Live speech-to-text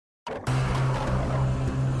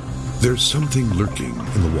There's something lurking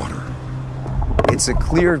in the water. It's a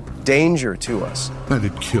clear danger to us. And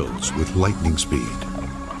it kills with lightning speed.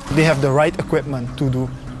 They have the right equipment to do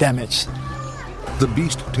damage. The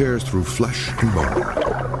beast tears through flesh and bone.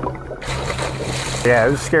 Yeah,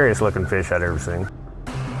 it was the scariest looking fish I'd ever seen.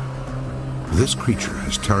 This creature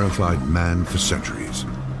has terrified man for centuries.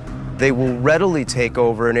 They will readily take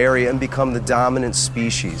over an area and become the dominant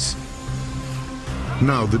species.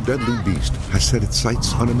 Now the deadly beast has set its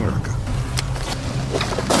sights on America.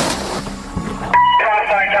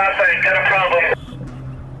 Got a problem.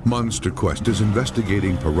 Monster Quest is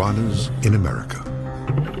investigating piranhas in America.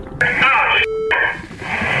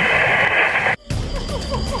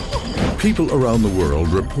 People around the world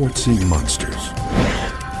report seeing monsters.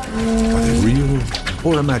 Are they real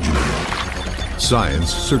or imaginary?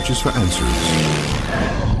 Science searches for answers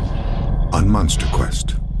on Monster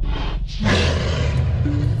Quest.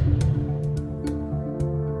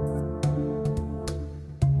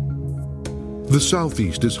 The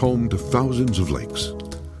Southeast is home to thousands of lakes.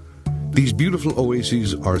 These beautiful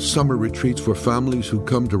oases are summer retreats for families who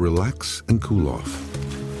come to relax and cool off.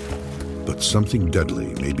 But something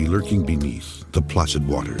deadly may be lurking beneath the placid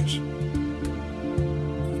waters.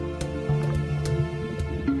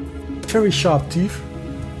 Very sharp teeth,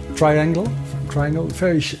 triangle,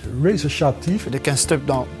 very razor sharp teeth. They can strip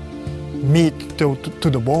down meat to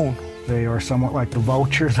the bone. They are somewhat like the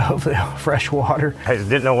vultures of the fresh water. I just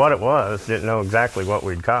didn't know what it was, didn't know exactly what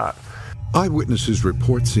we'd caught. Eyewitnesses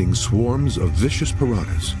report seeing swarms of vicious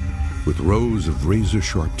piranhas with rows of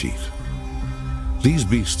razor-sharp teeth. These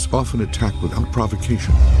beasts often attack without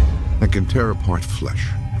provocation and can tear apart flesh.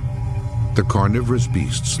 The carnivorous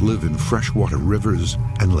beasts live in freshwater rivers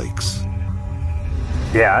and lakes.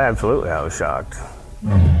 Yeah, absolutely, I was shocked.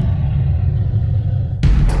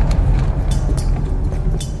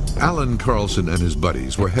 Alan Carlson and his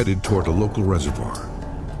buddies were headed toward a local reservoir.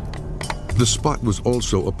 The spot was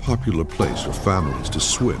also a popular place for families to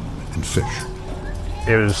swim and fish.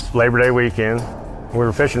 It was Labor Day weekend. We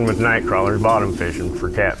were fishing with night crawlers, bottom fishing for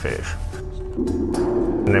catfish.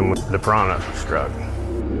 And then the piranha struck.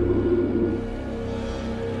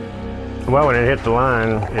 Well, when it hit the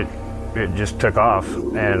line, it just took off,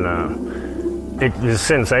 and the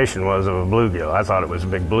sensation was of a bluegill. I thought it was a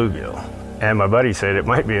big bluegill. And my buddy said it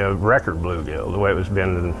might be a record bluegill, the way it was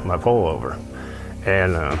bending my pole over.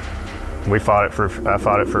 And I fought it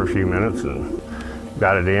for a few minutes and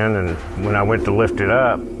got it in, and when I went to lift it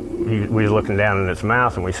up, we were looking down in its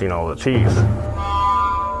mouth and we seen all the teeth.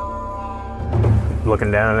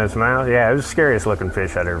 Looking down in its mouth, yeah, it was the scariest looking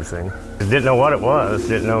fish I'd ever seen. Didn't know what it was,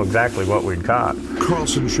 didn't know exactly what we'd caught.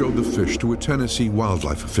 Carlson showed the fish to a Tennessee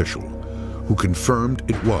wildlife official who confirmed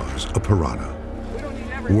it was a piranha.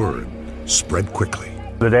 Word spread quickly.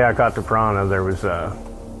 The day I caught the piranha, there was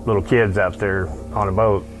little kids out there on a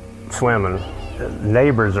boat swimming.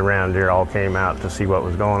 Neighbors around here all came out to see what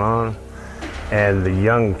was going on. And the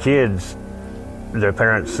young kids, their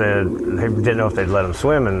parents said they didn't know if they'd let them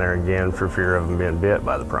swim in there again for fear of them being bit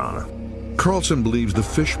by the piranha. Carlson believes the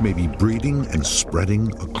fish may be breeding and spreading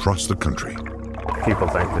across the country. People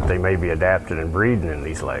think that they may be adapted and breeding in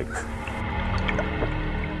these lakes.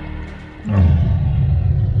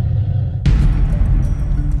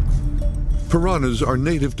 Piranhas are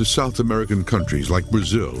native to South American countries like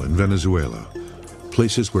Brazil and Venezuela,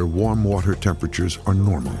 places where warm water temperatures are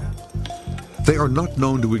normal. They are not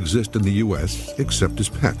known to exist in the U.S. except as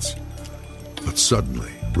pets. But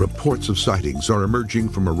suddenly, reports of sightings are emerging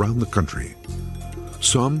from around the country.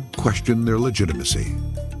 Some question their legitimacy.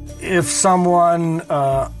 If someone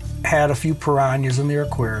had a few piranhas in their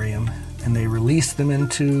aquarium and they released them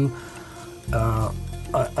into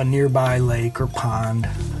a nearby lake or pond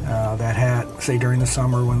that had, say during the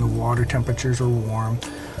summer when the water temperatures were warm,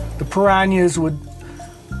 the piranhas would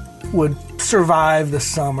survive the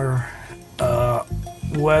summer.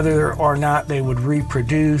 Whether or not they would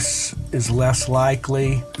reproduce is less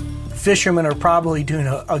likely. Fishermen are probably doing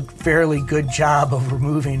a fairly good job of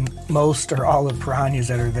removing most or all the piranhas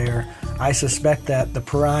that are there. I suspect that the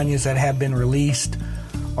piranhas that have been released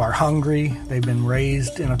are hungry, they've been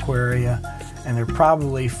raised in aquaria, and they're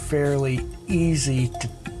probably fairly easy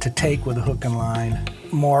to take with a hook and line.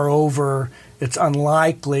 Moreover, it's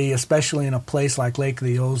unlikely, especially in a place like Lake of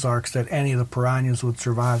the Ozarks, that any of the piranhas would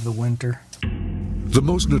survive the winter. The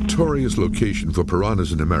most notorious location for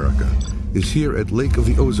piranhas in America is here at Lake of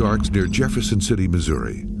the Ozarks near Jefferson City,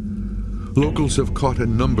 Missouri. Locals have caught a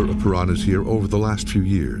number of piranhas here over the last few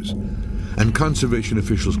years, and conservation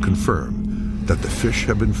officials confirm that the fish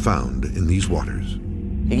have been found in these waters.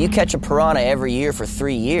 If you catch a piranha every year for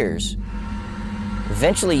 3 years,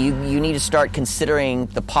 Eventually, you need to start considering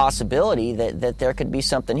the possibility that there could be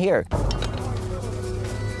something here.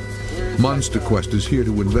 Monster Quest is here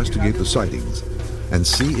to investigate the sightings and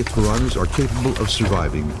see if piranhas are capable of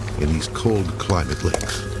surviving in these cold climate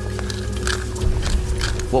lakes.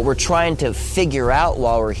 What we're trying to figure out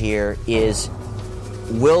while we're here is,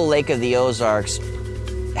 will Lake of the Ozarks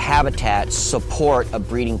habitat support a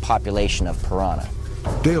breeding population of piranha?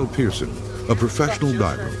 Dale Pearson, a professional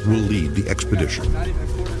diver, will lead the expedition.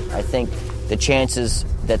 I think the chances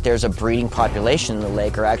that there's a breeding population in the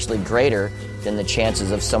lake are actually greater than the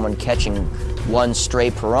chances of someone catching one stray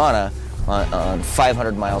piranha on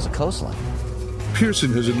 500 miles of coastline.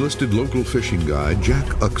 Pearson has enlisted local fishing guide Jack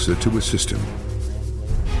Uxa to assist him.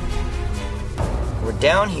 We're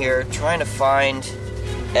down here trying to find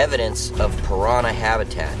evidence of piranha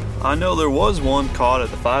habitat. I know there was one caught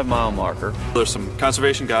at the 5-mile marker. There's some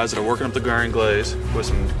conservation guys that are working up the Glaring Glaze with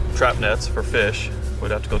some trap nets for fish.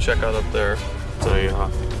 We'd have to go check out up there.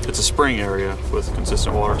 It's a spring area with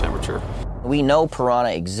consistent water temperature. We know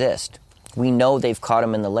piranha exist. We know they've caught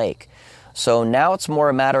them in the lake. So now it's more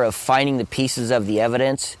a matter of finding the pieces of the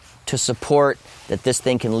evidence to support that this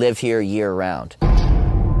thing can live here year-round.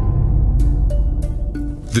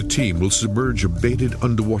 The team will submerge a baited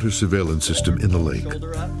underwater surveillance system in the lake.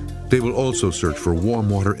 They will also search for warm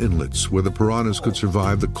water inlets where the piranhas could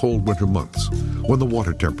survive the cold winter months when the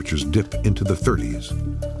water temperatures dip into the 30s.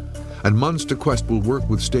 And Monster Quest will work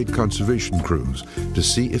with state conservation crews to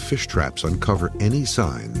see if fish traps uncover any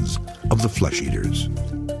signs of the flesh eaters.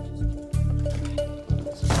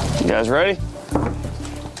 You guys ready?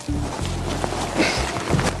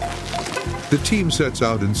 The team sets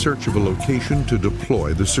out in search of a location to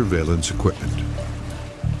deploy the surveillance equipment.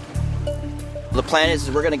 The plan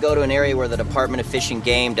is we're going to go to an area where the Department of Fish and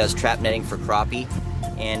Game does trap netting for crappie.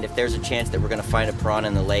 And if there's a chance that we're going to find a piranha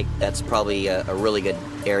in the lake, that's probably a really good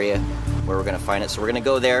area where we're going to find it. So we're going to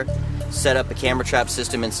go there, set up a camera trap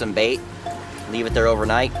system and some bait, leave it there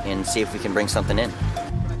overnight, and see if we can bring something in.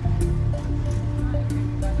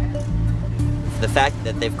 The fact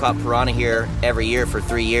that they've caught piranha here every year for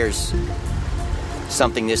 3 years,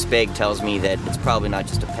 something this big, tells me that it's probably not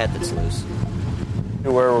just a pet that's loose.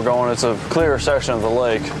 Where we're going, it's a clear section of the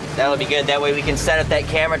lake. That'll be good. That way we can set up that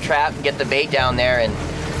camera trap and get the bait down there and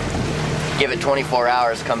give it 24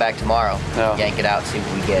 hours, come back tomorrow, yank it out, see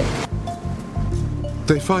what we get.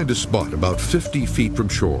 They find a spot about 50 feet from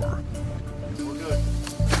shore.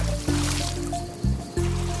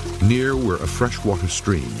 Near where a freshwater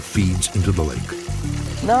stream feeds into the lake.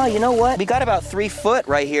 No, you know what? We got about 3 foot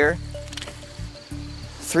right here.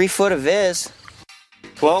 3 foot of viz.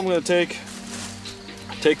 Well, I'm going to take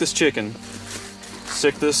this chicken,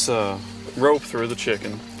 stick this rope through the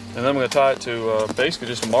chicken, and then I'm going to tie it to basically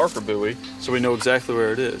just a marker buoy so we know exactly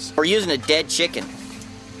where it is. We're using a dead chicken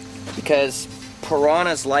because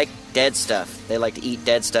piranhas like dead stuff. They like to eat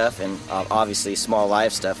dead stuff and obviously small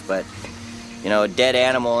live stuff, but you know, a dead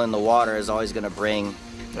animal in the water is always going to bring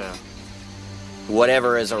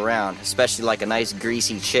whatever is around, especially like a nice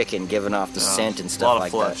greasy chicken giving off the scent and stuff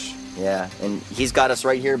like that. Yeah, and he's got us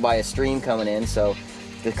right here by a stream coming in, so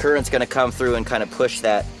the current's going to come through and kind of push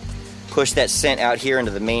that scent out here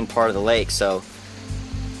into the main part of the lake. So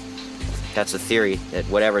that's the theory, that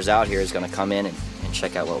whatever's out here is going to come in and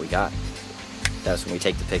check out what we got. That's when we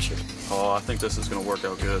take the picture. Oh, I think this is going to work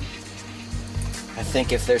out good. I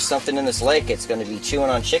think if there's something in this lake, it's going to be chewing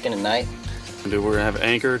on chicken tonight. Dude, we're going to have it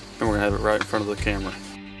anchored, and we're going to have it right in front of the camera.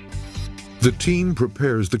 The team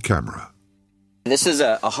prepares the camera. This is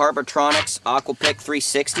a Harbortronics Aquapic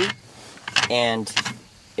 360, and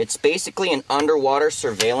it's basically an underwater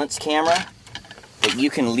surveillance camera that you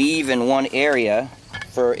can leave in one area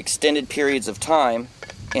for extended periods of time,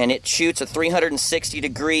 and it shoots a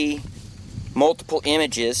 360-degree multiple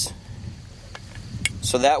images,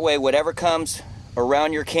 so that way whatever comes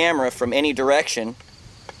around your camera from any direction,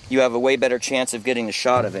 you have a way better chance of getting a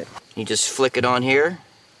shot of it. You just flick it on here.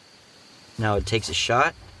 Now it takes a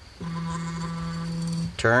shot,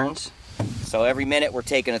 turns. So every minute we're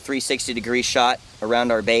taking a 360-degree shot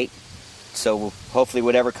around our bait. So hopefully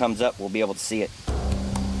whatever comes up, we'll be able to see it.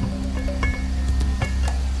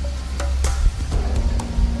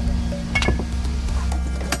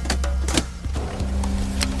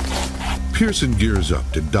 Pearson gears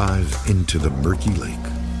up to dive into the murky lake.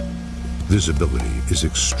 Visibility is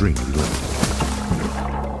extremely limited.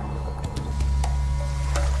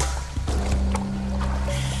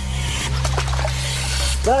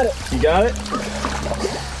 Got it. You got it?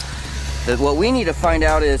 What we need to find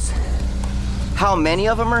out is how many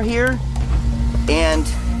of them are here, and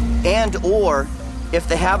or if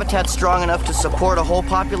the habitat's strong enough to support a whole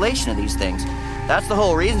population of these things. That's the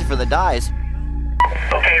whole reason for the dies.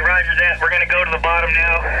 Okay, roger that. We're going to go to the bottom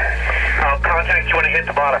now. I'll contact you when I hit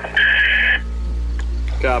the bottom.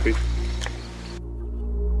 Copy.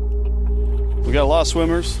 We got a lot of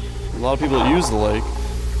swimmers, a lot of people that use the lake,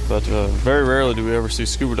 but very rarely do we ever see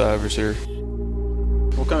scuba divers here.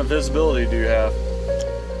 What kind of visibility do you have?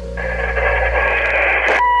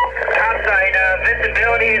 Topside,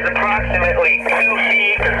 visibility is approximately 2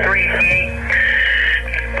 feet to 3 feet.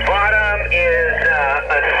 Bottom is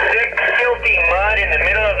a thick, silty mud in the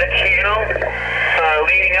middle of the channel,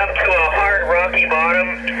 leading up to a hard, rocky bottom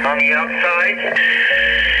on the outside.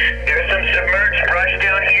 There's some submerged brush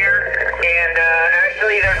down here, and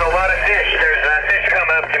actually there's a lot of fish. There's fish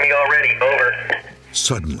coming up to me already. Over.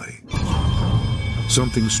 Suddenly,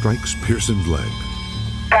 something strikes Pearson's leg.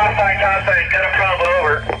 Topside, got a problem.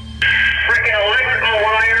 Over. Freaking electrical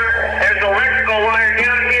wire. There's electrical wire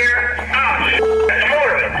down here. Ah, there's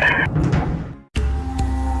more of it.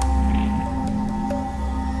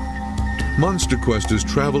 Monster Questers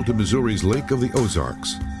traveled to Missouri's Lake of the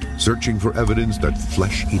Ozarks, searching for evidence that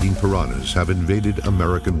flesh-eating piranhas have invaded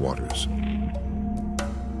American waters.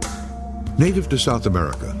 Native to South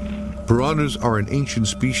America, piranhas are an ancient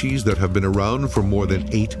species that have been around for more than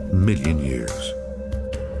 8 million years.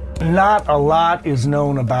 Not a lot is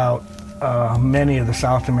known about many of the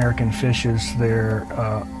South American fishes.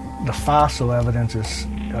 The fossil evidence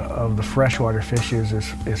of the freshwater fishes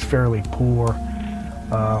is fairly poor.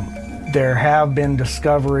 There have been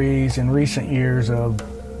discoveries in recent years of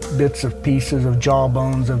bits of pieces of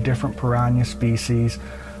jawbones of different piranha species,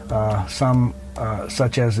 some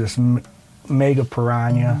such as this mega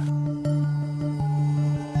piranha.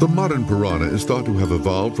 The modern piranha is thought to have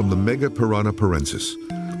evolved from the Mega Piranha parensis,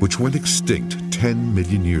 which went extinct 10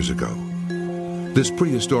 million years ago. This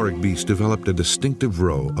prehistoric beast developed a distinctive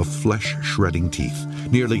row of flesh-shredding teeth,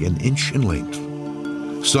 nearly an inch in length.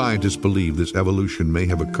 Scientists believe this evolution may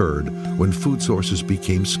have occurred when food sources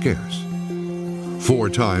became scarce. 4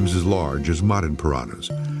 times as large as modern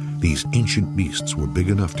piranhas, these ancient beasts were big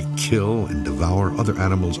enough to kill and devour other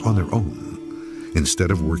animals on their own,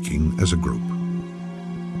 instead of working as a group.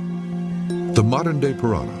 The modern-day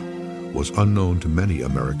piranha was unknown to many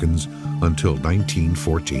Americans until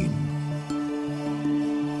 1914.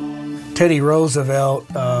 Teddy Roosevelt,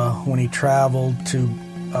 when he traveled to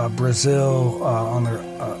Brazil on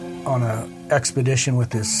an expedition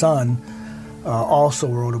with his son, also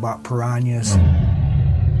wrote about piranhas.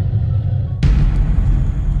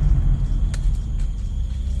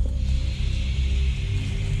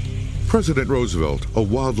 President Roosevelt, a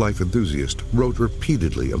wildlife enthusiast, wrote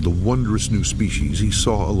repeatedly of the wondrous new species he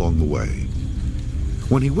saw along the way.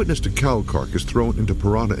 When he witnessed a cow carcass thrown into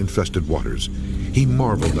piranha-infested waters, he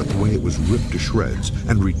marveled at the way it was ripped to shreds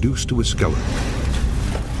and reduced to a skeleton.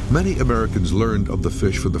 Many Americans learned of the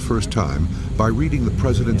fish for the first time by reading the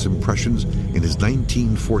president's impressions in his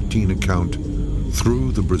 1914 account,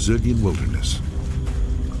 Through the Brazilian Wilderness.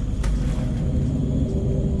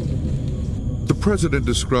 The president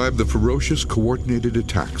described the ferocious coordinated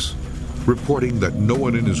attacks, reporting that no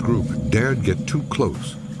one in his group dared get too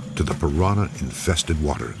close to the piranha-infested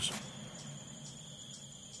waters.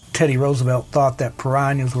 Teddy Roosevelt thought that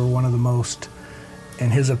piranhas were one of the most, in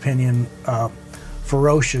his opinion,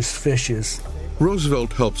 ferocious fishes.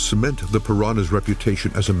 Roosevelt helped cement the piranha's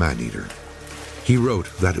reputation as a man-eater. He wrote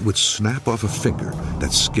that it would snap off a finger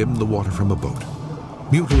that skimmed the water from a boat,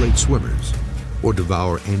 mutilate swimmers, or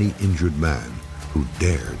devour any injured man who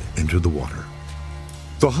dared enter the water.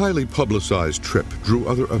 The highly publicized trip drew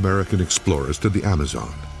other American explorers to the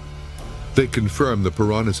Amazon. They confirmed the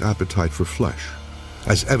piranha's appetite for flesh,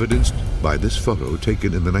 as evidenced by this photo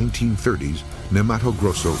taken in the 1930s near Mato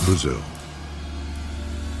Grosso, Brazil.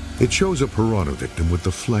 It shows a piranha victim with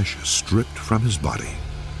the flesh stripped from his body.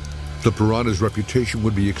 The piranha's reputation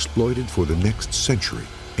would be exploited for the next century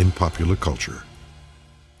in popular culture.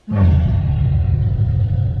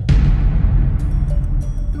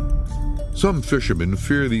 Some fishermen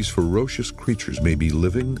fear these ferocious creatures may be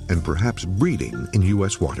living and perhaps breeding in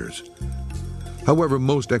U.S. waters. However,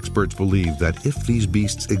 most experts believe that if these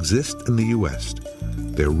beasts exist in the U.S.,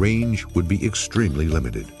 their range would be extremely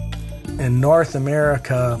limited. In North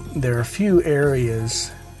America, there are a few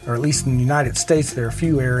areas, or at least in the United States, there are a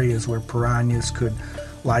few areas where piranhas could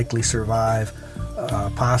likely survive,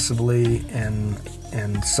 possibly in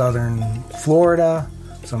southern Florida,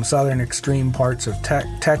 some southern extreme parts of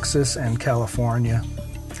Texas and California,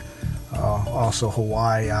 also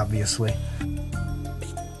Hawaii, obviously.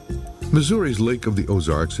 Missouri's Lake of the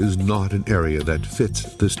Ozarks is not an area that fits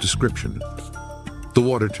this description. The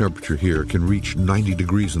water temperature here can reach 90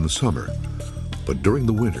 degrees in the summer, but during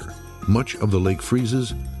the winter, much of the lake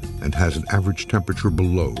freezes and has an average temperature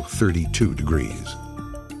below 32 degrees.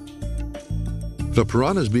 The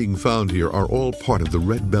piranhas being found here are all part of the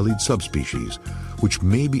red-bellied subspecies, which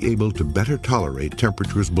may be able to better tolerate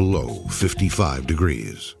temperatures below 55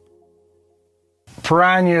 degrees.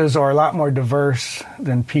 Piranhas are a lot more diverse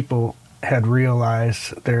than people had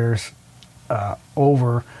realized. There's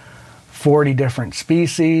over 40 different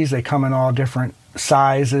species. They come in all different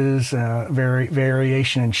sizes,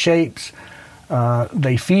 variation in shapes.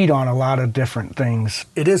 They feed on a lot of different things.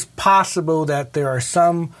 It is possible that there are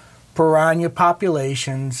some piranha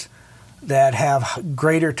populations that have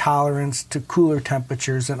greater tolerance to cooler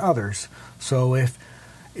temperatures than others. So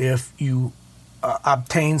if you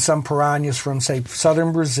obtain some piranhas from, say,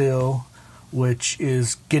 southern Brazil, which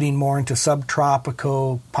is getting more into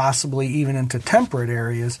subtropical, possibly even into temperate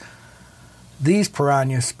areas, these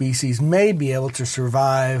piranha species may be able to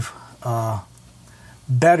survive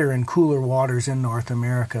better in cooler waters in North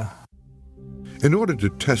America. In order to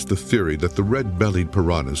test the theory that the red-bellied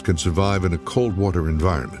piranhas can survive in a cold water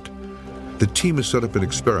environment, the team has set up an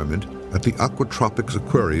experiment at the Aquatropics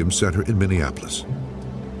Aquarium Center in Minneapolis.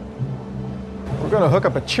 We're going to hook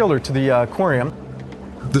up a chiller to the aquarium.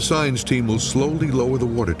 The science team will slowly lower the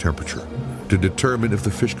water temperature to determine if the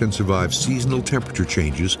fish can survive seasonal temperature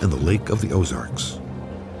changes in the Lake of the Ozarks.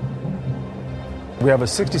 We have a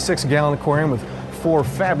 66-gallon aquarium with 4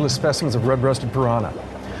 fabulous specimens of red-breasted piranha.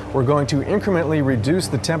 We're going to incrementally reduce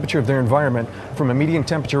the temperature of their environment from a median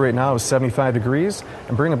temperature right now of 75 degrees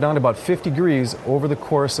and bring them down to about 50 degrees over the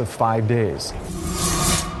course of 5 days.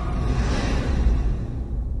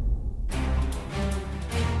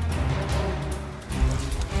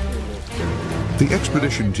 The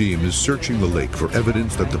expedition team is searching the lake for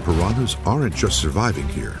evidence that the piranhas aren't just surviving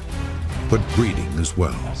here, but breeding as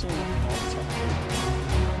well.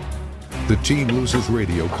 The team loses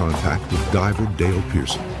radio contact with diver Dale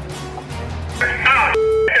Pearson.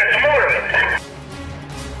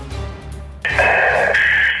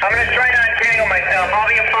 I'm going to try to untangle myself. I'll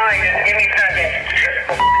be fine. Just give me a second.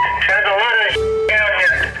 There's a lot of down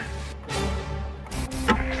here.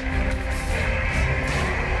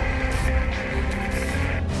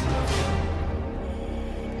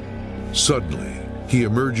 Suddenly, he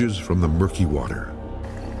emerges from the murky water.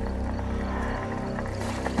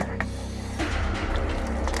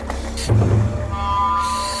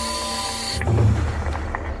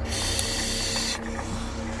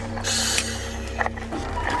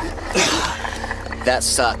 That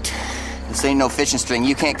sucked. This ain't no fishing string.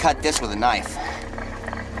 You can't cut this with a knife.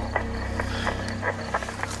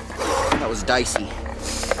 That was dicey.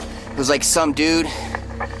 It was like some dude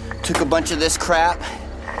took a bunch of this crap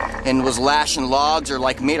and was lashing logs or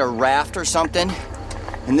like made a raft or something.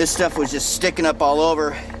 And this stuff was just sticking up all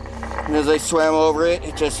over. And as I swam over it,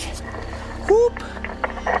 it just, whoop.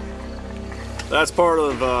 That's part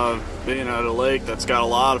of being at a lake that's got a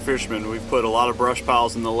lot of fishermen. We've put a lot of brush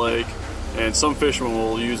piles in the lake, and some fishermen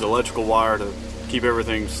will use electrical wire to keep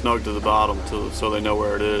everything snug to the bottom so they know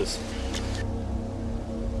where it is.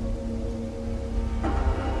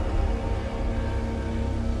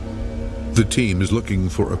 The team is looking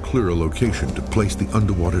for a clearer location to place the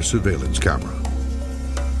underwater surveillance camera.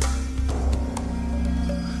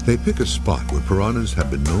 They pick a spot where piranhas have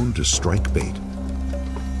been known to strike bait.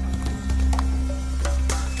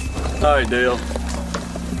 Hi, Dale.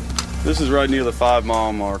 This is right near the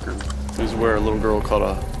 5-mile marker. This is where a little girl caught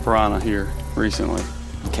a piranha here recently.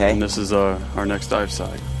 Okay. And this is our next dive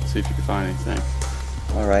site. See if you can find anything.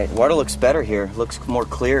 All right. Water looks better here. Looks more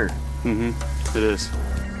clear. Mm-hmm. It is.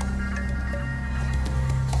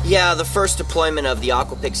 Yeah, the first deployment of the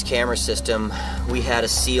Aquapix camera system, we had a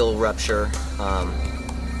seal rupture,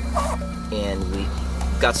 and we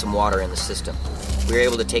got some water in the system. We were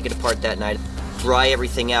able to take it apart that night, dry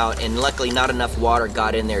everything out, and luckily not enough water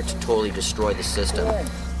got in there to totally destroy the system.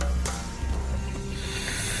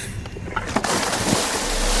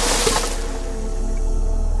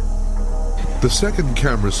 The second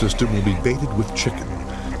camera system will be baited with chicken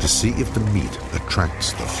to see if the meat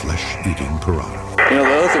attracts the flesh-eating piranha. You know,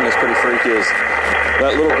 the other thing that's pretty freaky is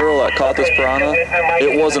that little girl that caught this piranha,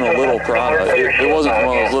 it wasn't a little piranha. It wasn't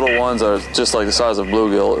one of those little ones that was just like the size of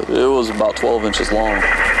bluegill. It was about 12 inches long.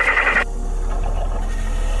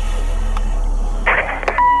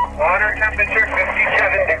 Water temperature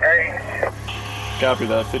 57 degrees. Copy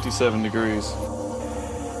that, 57 degrees.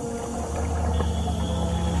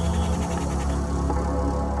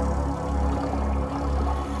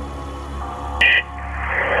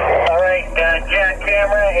 Jack,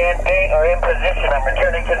 camera, and bait are in position. I'm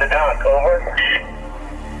returning to the dock. Over.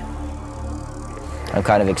 I'm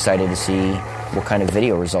kind of excited to see what kind of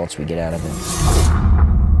video results we get out of it.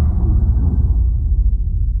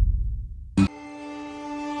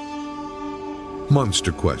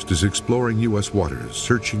 Monster Quest is exploring U.S. waters,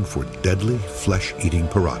 searching for deadly, flesh-eating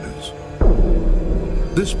piranhas.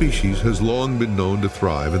 This species has long been known to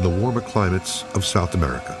thrive in the warmer climates of South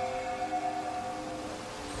America.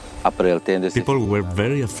 People were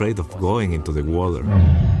very afraid of going into the water.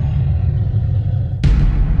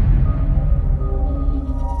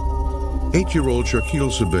 Eight-year-old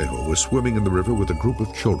Shaquille Sabejo was swimming in the river with a group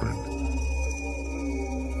of children.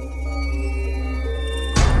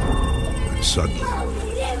 When suddenly,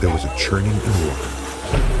 there was a churning in water.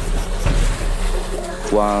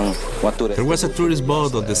 There was a tourist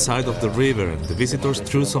boat on the side of the river, and the visitors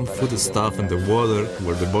threw some food stuff in the water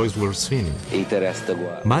where the boys were swimming.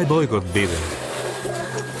 My boy got bitten.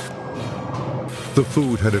 The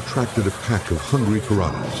food had attracted a pack of hungry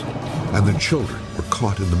piranhas, and the children were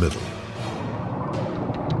caught in the middle.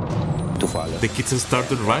 The kids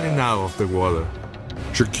started running out of the water.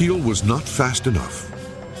 Shaquille was not fast enough.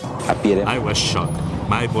 I was shocked.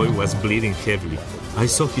 My boy was bleeding heavily. I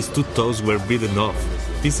saw his 2 toes were bitten off.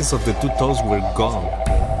 Pieces of the 2 toes were gone.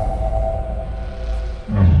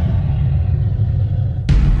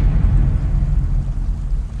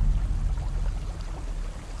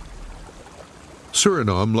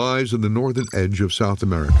 Suriname lies in the northern edge of South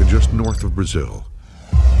America, just north of Brazil.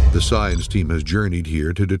 The science team has journeyed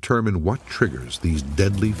here to determine what triggers these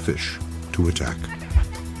deadly fish to attack.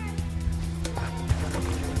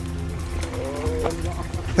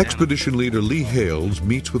 Expedition leader Lee Hales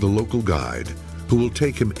meets with a local guide who will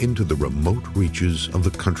take him into the remote reaches of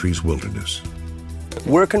the country's wilderness.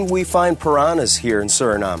 Where can we find piranhas here in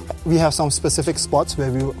Suriname? We have some specific spots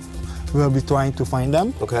where we will be trying to find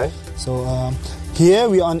them. Okay. So here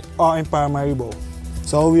we are in Paramaribo.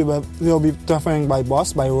 So we will be traveling by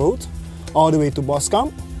bus, by road, all the way to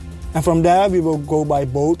Boskamp. And from there we will go by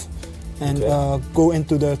boat and go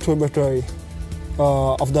into the tributary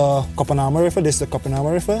of the Copanama River. This is the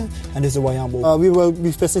Copanama River and this is the Wayambo. We will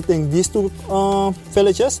be visiting these 2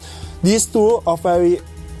 villages. These 2 are very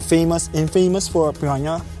infamous for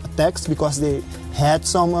piranha attacks because they had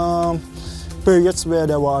some periods where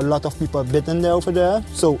there were a lot of people bitten there over there.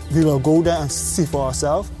 So we will go there and see for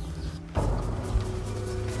ourselves.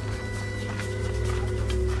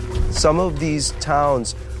 Some of these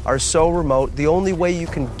towns are so remote, the only way you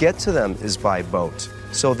can get to them is by boat.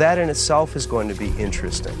 So that in itself is going to be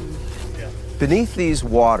interesting. Beneath these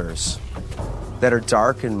waters that are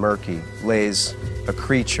dark and murky lays a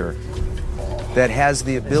creature that has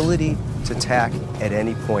the ability to attack at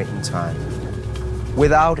any point in time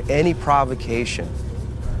without any provocation.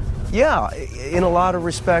 Yeah, in a lot of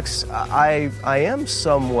respects, I am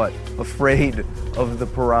somewhat afraid of the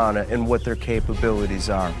piranha and what their capabilities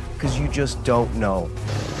are, because you just don't know.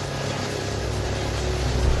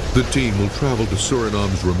 The team will travel to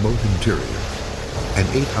Suriname's remote interior, an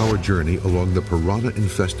 8-hour journey along the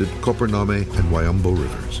piranha-infested Copername and Wayambo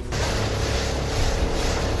rivers.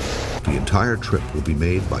 The entire trip will be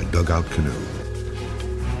made by dugout canoe.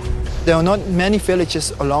 There are not many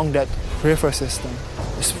villages along that river system.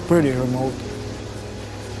 It's pretty remote.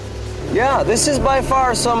 Yeah, this is by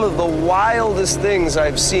far some of the wildest things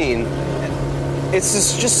I've seen.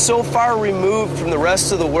 It's just so far removed from the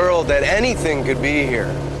rest of the world that anything could be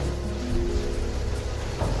here.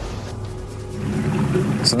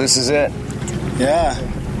 So this is it? Yeah.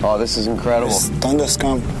 Oh, this is incredible. It's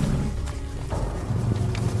thunderstorm.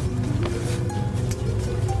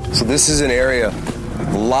 So this is an area,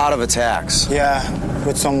 a lot of attacks. Yeah,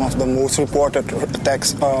 with some of the most reported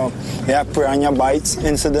attacks, piranha bites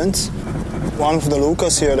incidents. One of the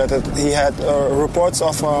locals here he had reports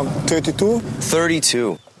of 32.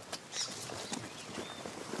 32.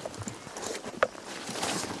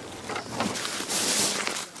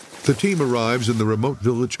 The team arrives in the remote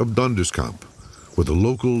village of Dondeskamp, where the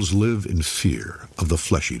locals live in fear of the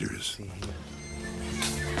flesh eaters.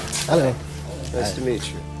 Hello. Nice to meet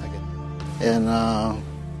you. And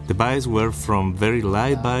the bites were from very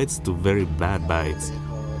light bites to very bad bites.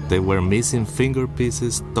 They were missing finger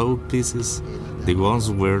pieces, toe pieces. The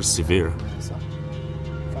wounds were severe.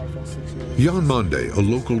 Jan Monde, a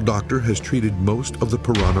local doctor, has treated most of the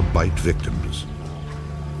piranha bite victims.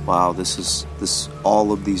 Wow, this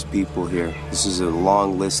all of these people here. This is a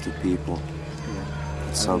long list of people.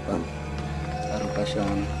 It's something.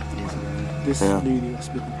 This lady was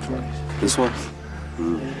bitten twice. This one?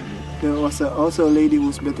 There was also a lady who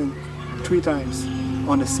was bitten 3 times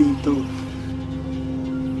on the same toe.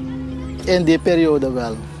 In die periode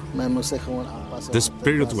wel. Men moest zich gewoon aanpassen. The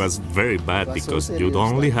spirit was very bad because you'd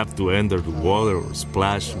only have to enter the water or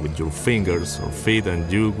splash with your fingers or feet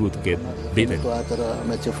and you would get bitten.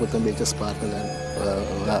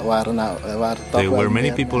 There were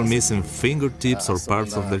many people missing fingertips or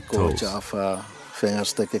parts of their toes.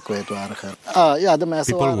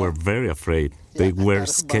 People were very afraid. They were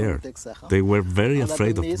scared. They were very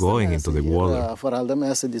afraid of going into the water.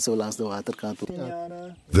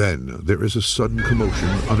 Then there is a sudden commotion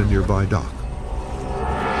on a nearby dock.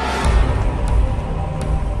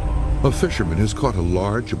 A fisherman has caught a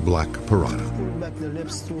large black piranha.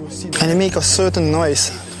 And they make a certain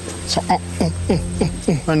noise. So,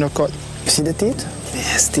 when they're caught. See the teeth?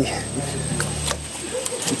 Nasty.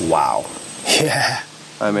 Wow. Yeah.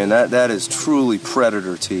 I mean, that is truly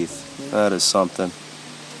predator teeth. That is something.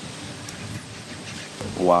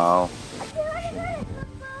 Wow.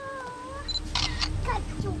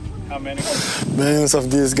 How many? Millions of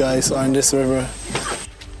these guys are in this river.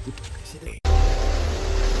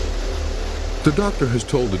 The doctor has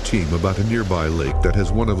told the team about a nearby lake that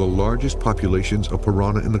has one of the largest populations of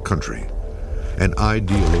piranha in the country, an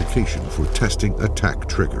ideal location for testing attack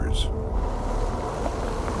triggers.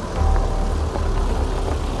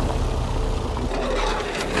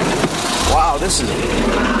 Wow, this is a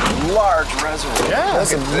large reservoir. Yeah,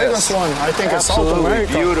 that's the biggest one. I think it's South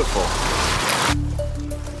America. Beautiful.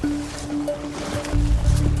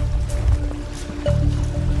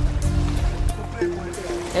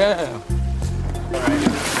 Yeah.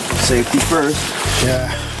 Safety first. Yeah.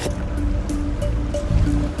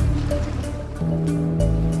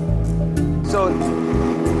 So,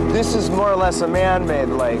 this is more or less a man-made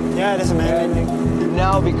lake. Yeah, that's a man-made lake.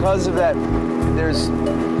 Now, because of that, there's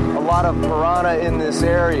a lot of piranha in this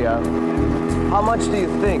area. How much do you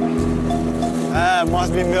think?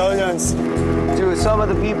 Must be millions. Do some of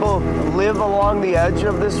the people live along the edge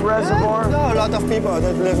of this reservoir? No, a lot of people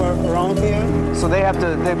that live around here. So they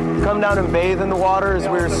come down and bathe in the water as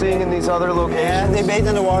we were seeing in these other locations? Yeah, they bathe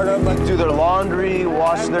in the water, but... Do their laundry,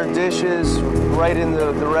 wash their dishes right in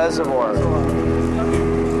the reservoir.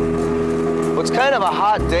 Well, it's kind of a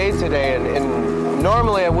hot day today, and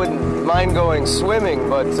normally I wouldn't mind going swimming,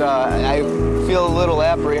 but I feel a little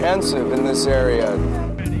apprehensive in this area.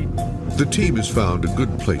 The team has found a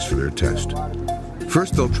good place for their test.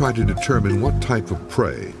 First, they'll try to determine what type of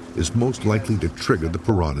prey is most likely to trigger the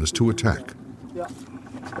piranhas to attack.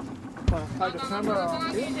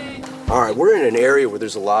 All right, we're in an area where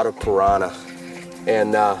there's a lot of piranha,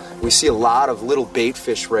 and we see a lot of little bait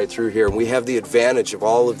fish right through here, and we have the advantage of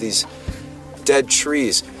all of these dead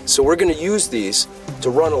trees. So we're going to use these to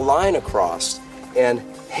run a line across and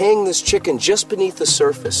hang this chicken just beneath the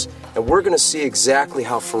surface, and we're going to see exactly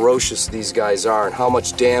how ferocious these guys are and how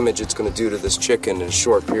much damage it's going to do to this chicken in a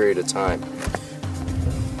short period of time.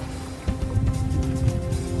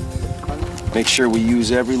 Make sure we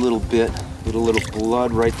use every little bit, little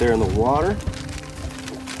blood right there in the water.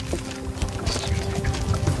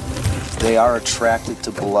 They are attracted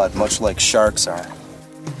to blood, much like sharks are.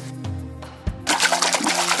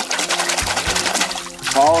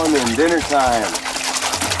 Call them in, dinner time.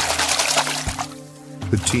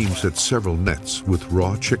 The team set several nets with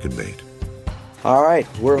raw chicken bait. All right,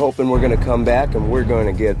 we're hoping we're going to come back and we're going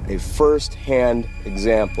to get a first-hand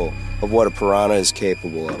example of what a piranha is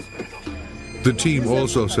capable of. The team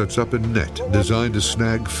also sets up a net designed to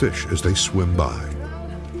snag fish as they swim by.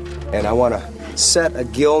 And I want to set a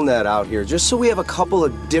gill net out here just so we have a couple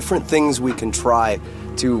of different things we can try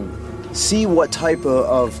to see what type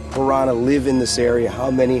of piranha live in this area,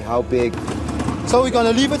 how many, how big. So we're going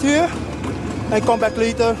to leave it here and come back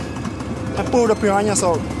later and pull the piranhas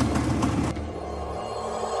out.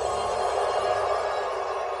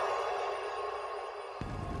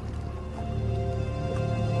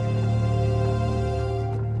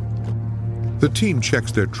 The team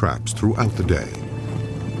checks their traps throughout the day.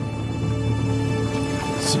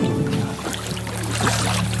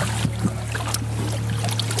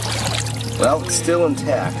 Well, it's still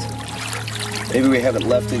intact. Maybe we haven't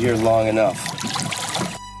left it here long enough.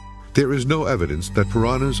 There is no evidence that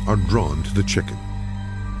piranhas are drawn to the chicken.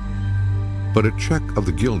 But a check of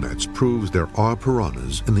the gill nets proves there are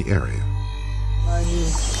piranhas in the area.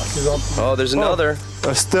 Oh, there's another.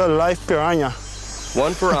 There's still a live piranha.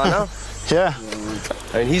 One piranha? Yeah.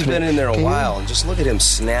 I mean, he's been in there a while, and just look at him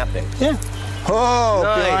snapping. Yeah. Oh,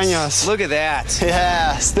 nice. piranhas. Look at that.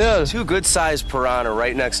 Yeah, still. Two good-sized piranha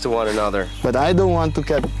right next to one another. But I don't want to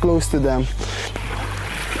get close to them.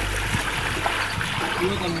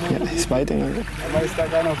 Yeah, he's biting on it.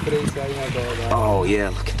 Oh, yeah,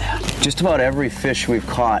 look at that. Just about every fish we've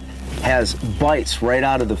caught has bites right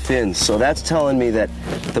out of the fins. So that's telling me that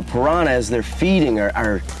the piranha, as they're feeding,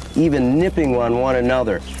 are even nipping on one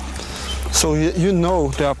another. So you know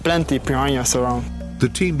there are plenty piranhas around. The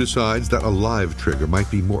team decides that a live trigger might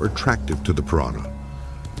be more attractive to the piranha.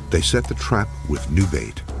 They set the trap with new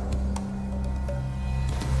bait.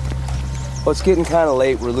 Well, it's getting kind of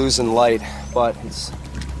late. We're losing light, but it's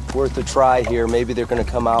worth a try here. Maybe they're going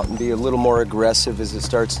to come out and be a little more aggressive as it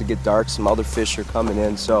starts to get dark. Some other fish are coming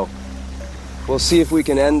in, so we'll see if we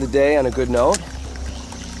can end the day on a good note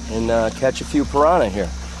and catch a few piranha here.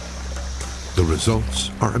 The results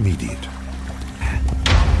are immediate.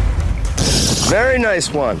 Very nice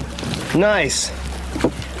one. Nice.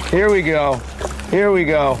 Here we go. Here we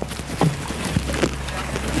go.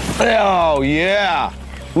 Oh, yeah.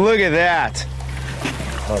 Look at that.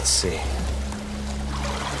 Let's see.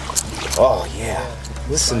 Oh, yeah.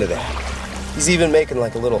 Listen to that. He's even making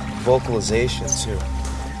like a little vocalization, too.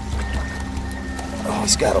 Oh,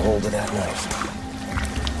 he's got a hold of that knife.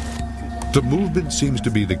 The movement seems to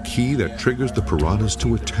be the key that triggers the piranhas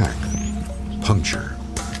to attack, puncture,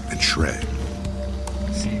 and shred.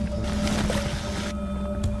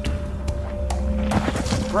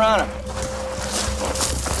 Piranha.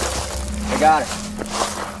 I got it.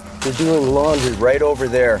 They're doing laundry right over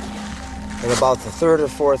there. And about the third or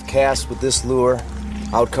fourth cast with this lure,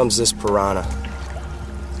 out comes this piranha.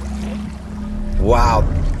 Wow.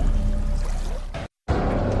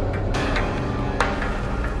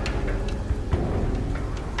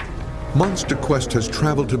 Monster Quest has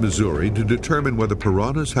traveled to Missouri to determine whether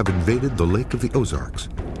piranhas have invaded the Lake of the Ozarks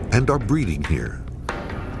and are breeding here.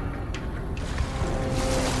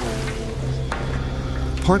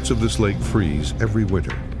 Parts of this lake freeze every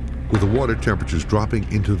winter, with the water temperatures dropping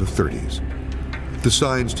into the 30s. The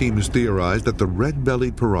science team has theorized that the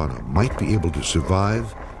red-bellied piranha might be able to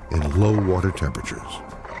survive in low water temperatures.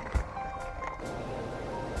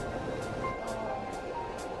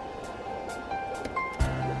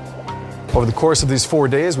 Over the course of these 4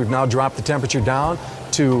 days, we've now dropped the temperature down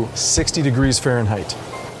to 60 degrees Fahrenheit.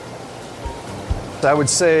 I would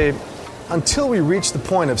say until we reached the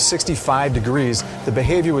point of 65 degrees, the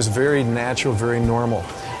behavior was very natural, very normal.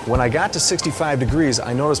 When I got to 65 degrees,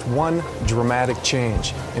 I noticed one dramatic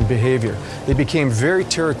change in behavior. They became very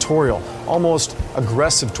territorial, almost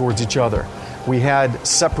aggressive towards each other. We had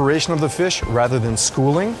separation of the fish rather than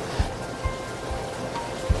schooling.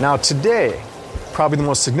 Now today, probably the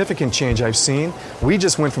most significant change I've seen, we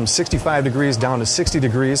just went from 65 degrees down to 60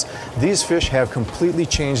 degrees. These fish have completely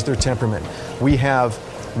changed their temperament. We have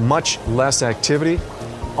much less activity,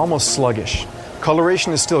 almost sluggish.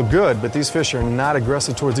 Coloration is still good, but these fish are not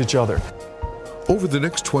aggressive towards each other. Over the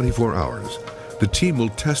next 24 hours, the team will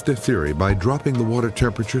test their theory by dropping the water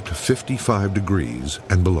temperature to 55 degrees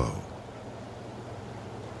and below.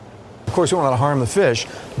 Of course, we don't want to harm the fish,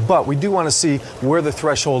 but we do want to see where the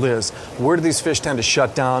threshold is. Where do these fish tend to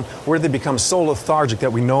shut down? Where do they become so lethargic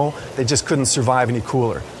that we know they just couldn't survive any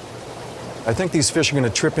cooler? I think these fish are going to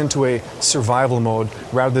trip into a survival mode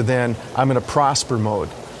rather than I'm in a prosper mode.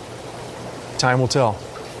 Time will tell.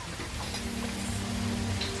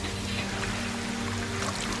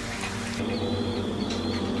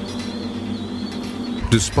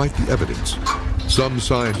 Despite the evidence, some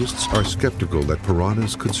scientists are skeptical that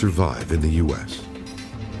piranhas could survive in the U.S.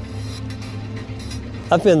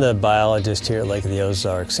 I've been the biologist here at Lake of the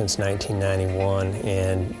Ozarks since 1991,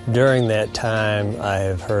 and during that time I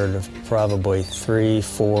have heard of probably 3,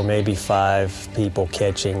 4, maybe 5 people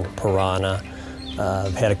catching piranha.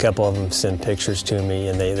 I've had a couple of them send pictures to me,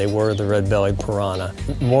 and they were the red-bellied piranha.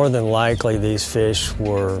 More than likely these fish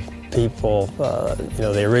were people,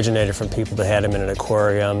 they originated from people that had them in an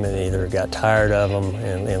aquarium and either got tired of them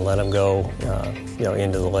and let them go,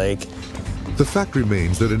 into the lake. The fact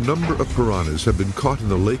remains that a number of piranhas have been caught in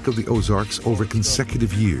the Lake of the Ozarks over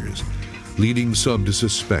consecutive years, leading some to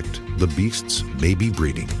suspect the beasts may be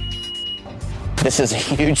breeding. This is a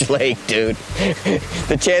huge lake, dude.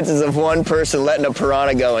 The chances of one person letting a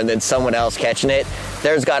piranha go and then someone else catching it,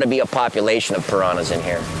 there's got to be a population of piranhas in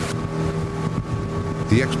here.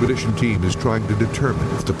 The expedition team is trying to determine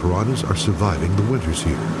if the piranhas are surviving the winters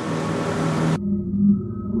here.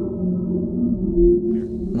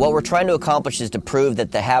 What we're trying to accomplish is to prove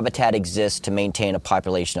that the habitat exists to maintain a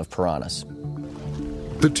population of piranhas.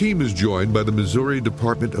 The team is joined by the Missouri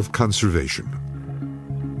Department of Conservation.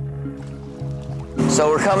 So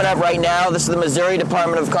we're coming up right now. This is the Missouri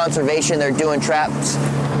Department of Conservation. They're doing trap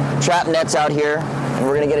nets out here, and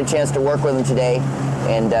we're going to get a chance to work with them today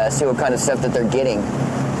and see what kind of stuff that they're getting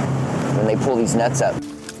when they pull these nets up.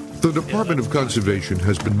 The Department of Conservation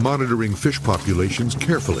has been monitoring fish populations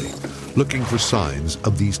carefully, looking for signs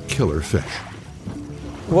of these killer fish.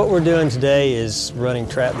 What we're doing today is running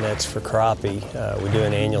trap nets for crappie. We do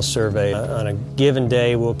an annual survey. On a given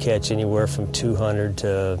day, we'll catch anywhere from 200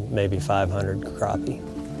 to maybe 500 crappie.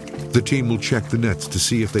 The team will check the nets to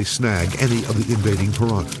see if they snag any of the invading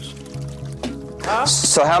piranhas.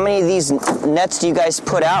 So how many of these nets do you guys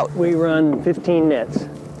put out? We run 15 nets.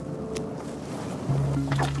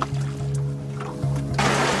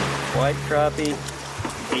 White crappie,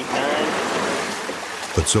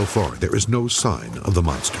 8-9. But so far, there is no sign of the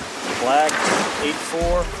monster. Black,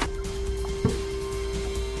 8-4.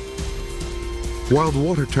 While the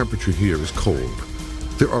water temperature here is cold,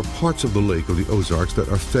 there are parts of the lake of the Ozarks that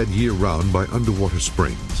are fed year-round by underwater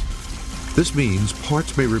springs. This means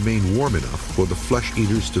parts may remain warm enough for the flesh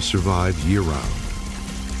eaters to survive year-round.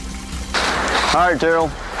 All right, Daryl.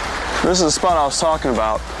 This is the spot I was talking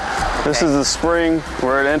about. This is the spring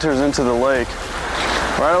where it enters into the lake.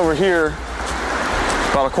 Right over here,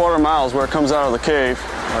 about a quarter mile is where it comes out of the cave.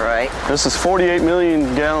 All right. This is 48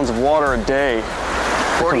 million gallons of water a day.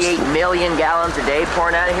 48 million gallons a day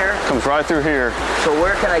pouring out of here? Comes right through here. So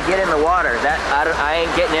where can I get in the water? I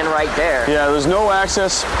ain't getting in right there. Yeah, there's no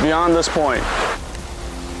access beyond this point.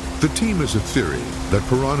 The team has a theory that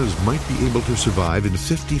piranhas might be able to survive in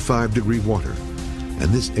 55-degree water, and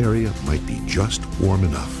this area might be just warm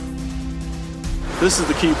enough. This is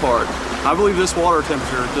the key part. I believe this water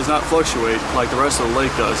temperature does not fluctuate like the rest of the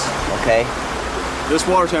lake does. Okay. This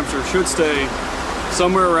water temperature should stay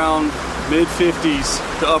somewhere around mid-50s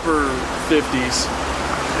to upper 50s.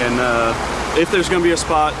 And if there's going to be a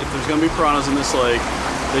spot, if there's going to be piranhas in this lake,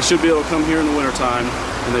 they should be able to come here in the wintertime,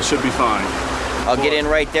 and they should be fine. I'll get in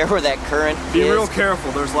right there where that current is. Be real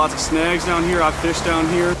careful. There's lots of snags down here. I've fished down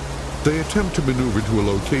here. They attempt to maneuver to a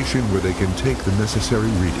location where they can take the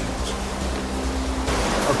necessary readings.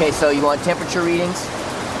 Okay, so you want temperature readings,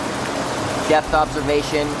 depth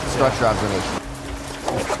observation, structure observation.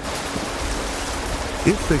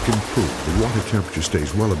 If they can prove the water temperature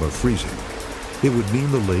stays well above freezing, it would mean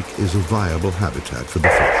the lake is a viable habitat for the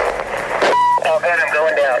fish. Oh, good, I'm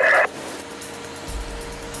going down.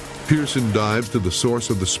 Pearson dives to the source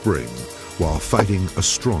of the spring while fighting a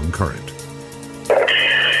strong current.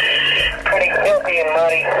 Pretty filthy and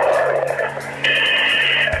muddy.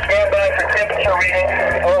 Stand by for temperature reading.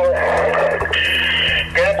 Over.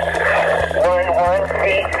 Good. 1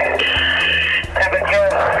 feet. Temperature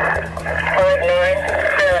 59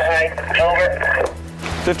 Fahrenheit. Over.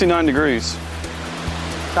 59 degrees.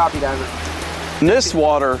 Copy, diver. And this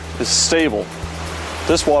water is stable.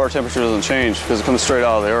 This water temperature doesn't change because it comes straight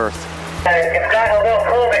out of the earth. It's gotten a little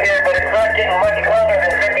colder here, but it's not getting much colder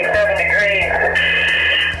than 57 degrees.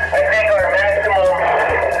 I think our maximum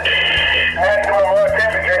water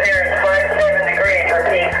temperature here is 57 degrees.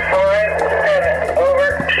 Repeat, 57. Over.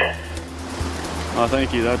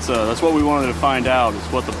 Thank you. That's what we wanted to find out, is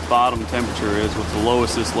what the bottom temperature is, what the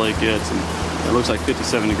lowest this lake gets. And it looks like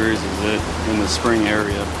 57 degrees is it in the spring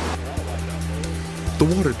area. The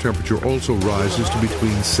water temperature also rises to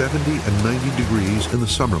between 70 and 90 degrees in the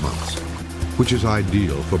summer months, which is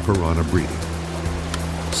ideal for piranha breeding.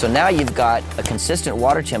 So now you've got a consistent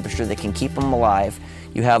water temperature that can keep them alive.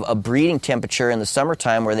 You have a breeding temperature in the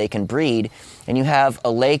summertime where they can breed, and you have a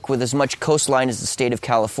lake with as much coastline as the state of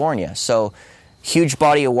California. So huge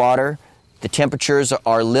body of water, the temperatures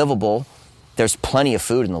are livable. There's plenty of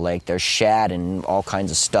food in the lake. There's shad and all kinds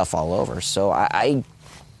of stuff all over. So I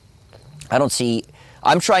don't see...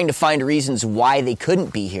 I'm trying to find reasons why they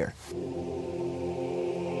couldn't be here.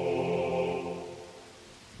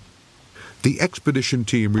 The expedition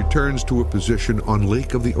team returns to a position on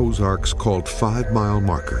Lake of the Ozarks called 5 Mile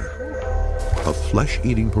Marker. A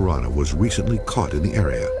flesh-eating piranha was recently caught in the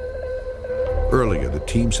area. Earlier, the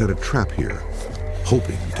team set a trap here,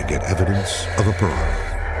 hoping to get evidence of a piranha.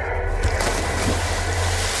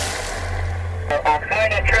 I'm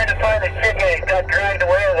trying to find the chicken. It got dragged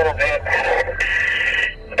away a little bit.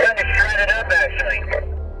 Kind of shredded up, actually.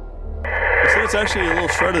 So it's actually a little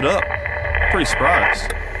shredded up. Pretty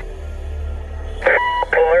surprised.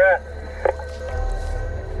 Pull her up.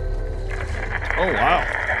 Oh, wow.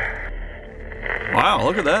 Wow,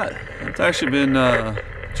 look at that. It's actually been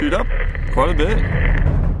chewed up quite a bit.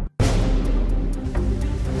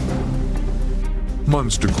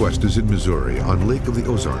 Monster Quest is in Missouri on Lake of the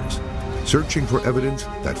Ozarks, searching for evidence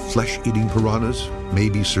that flesh-eating piranhas may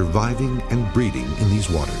be surviving and breeding in these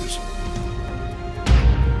waters.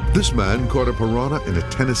 This man caught a piranha in a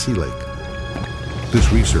Tennessee lake.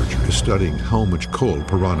 This researcher is studying how much cold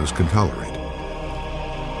piranhas can tolerate.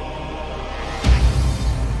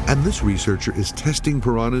 And this researcher is testing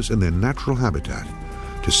piranhas in their natural habitat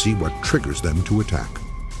to see what triggers them to attack.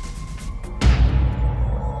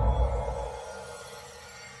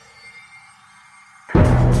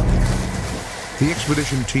 The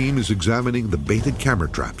expedition team is examining the baited camera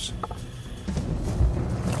traps.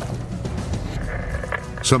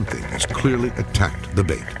 Something has clearly attacked the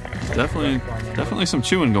bait. Definitely some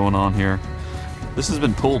chewing going on here. This has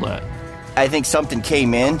been pulled at. I think something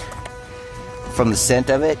came in from the scent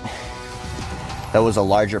of it. That was a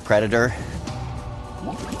larger predator.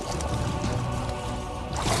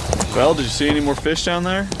 Well, did you see any more fish down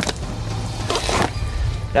there?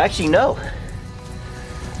 Actually, no.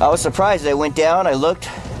 I was surprised. I went down, I looked,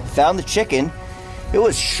 found the chicken. It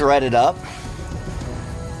was shredded up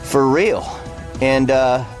for real. And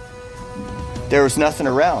there was nothing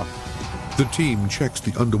around. The team checks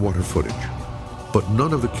the underwater footage, but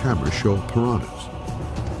none of the cameras show piranhas,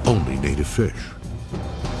 only native fish.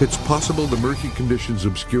 It's possible the murky conditions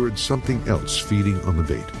obscured something else feeding on the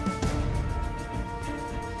bait.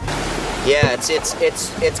 Yeah,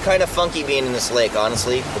 it's kind of funky being in this lake,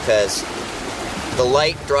 honestly, because the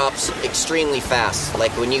light drops extremely fast.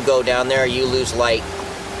 Like when you go down there, you lose light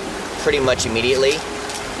pretty much immediately.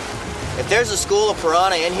 If there's a school of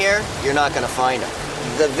piranha in here, you're not going to find them.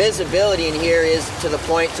 The visibility in here is to the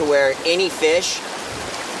point to where any fish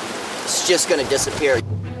is just going to disappear.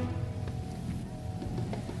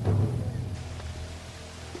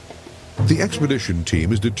 The expedition team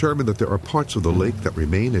has determined that there are parts of the lake that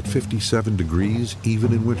remain at 57 degrees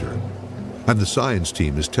even in winter. And the science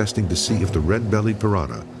team is testing to see if the red-bellied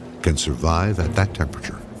piranha can survive at that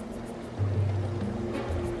temperature.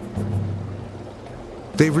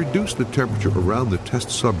 They've reduced the temperature around the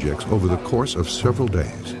test subjects over the course of several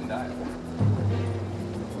days.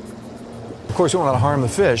 Of course, we don't want to harm the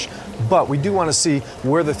fish, but we do want to see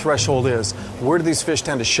where the threshold is. Where do these fish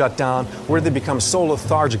tend to shut down? Where do they become so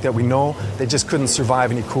lethargic that we know they just couldn't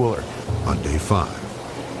survive any cooler? On day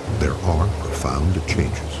 5, there are profound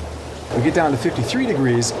changes. We get down to 53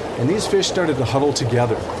 degrees, and these fish started to huddle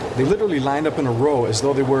together. They literally lined up in a row as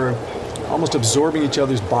though they were almost absorbing each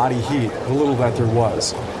other's body heat, the little that there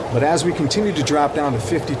was. But as we continued to drop down to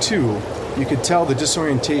 52, you could tell the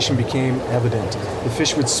disorientation became evident. The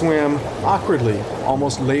fish would swim awkwardly,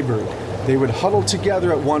 almost labored. They would huddle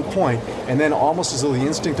together at one point, and then almost as though the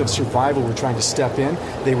instinct of survival were trying to step in,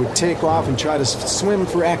 they would take off and try to swim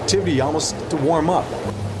for activity, almost to warm up.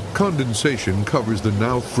 Condensation covers the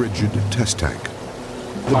now frigid test tank.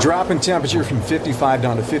 The drop in temperature from 55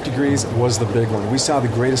 down to 50 degrees was the big one. We saw the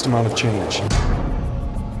greatest amount of change.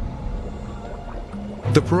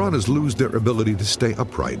 The piranhas lose their ability to stay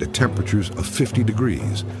upright at temperatures of 50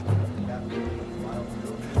 degrees.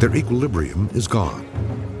 Their equilibrium is gone.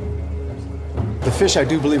 The fish, I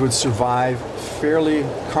do believe, would survive fairly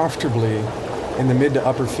comfortably in the mid to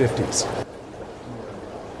upper 50s.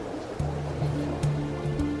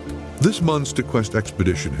 This monster quest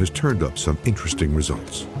expedition has turned up some interesting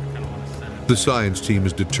results. The science team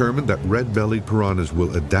has determined that red-bellied piranhas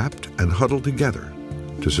will adapt and huddle together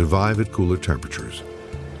to survive at cooler temperatures.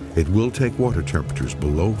 It will take water temperatures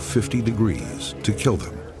below 50 degrees to kill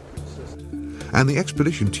them. And the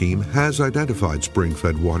expedition team has identified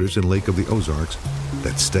spring-fed waters in Lake of the Ozarks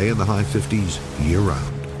that stay in the high 50s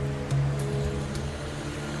year-round.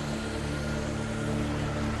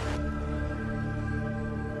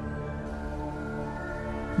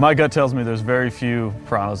 My gut tells me there's very few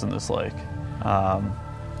piranhas in this lake.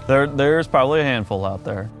 There's probably a handful out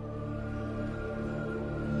there.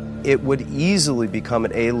 It would easily become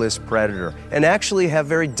an A-list predator and actually have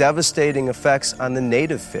very devastating effects on the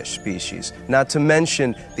native fish species, not to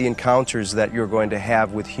mention the encounters that you're going to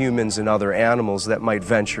have with humans and other animals that might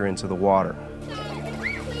venture into the water.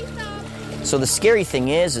 So the scary thing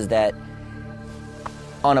is that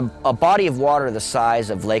on a body of water the size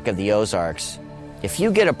of Lake of the Ozarks, if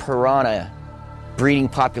you get a piranha breeding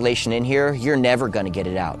population in here, you're never going to get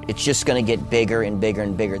it out. It's just going to get bigger and bigger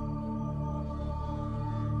and bigger.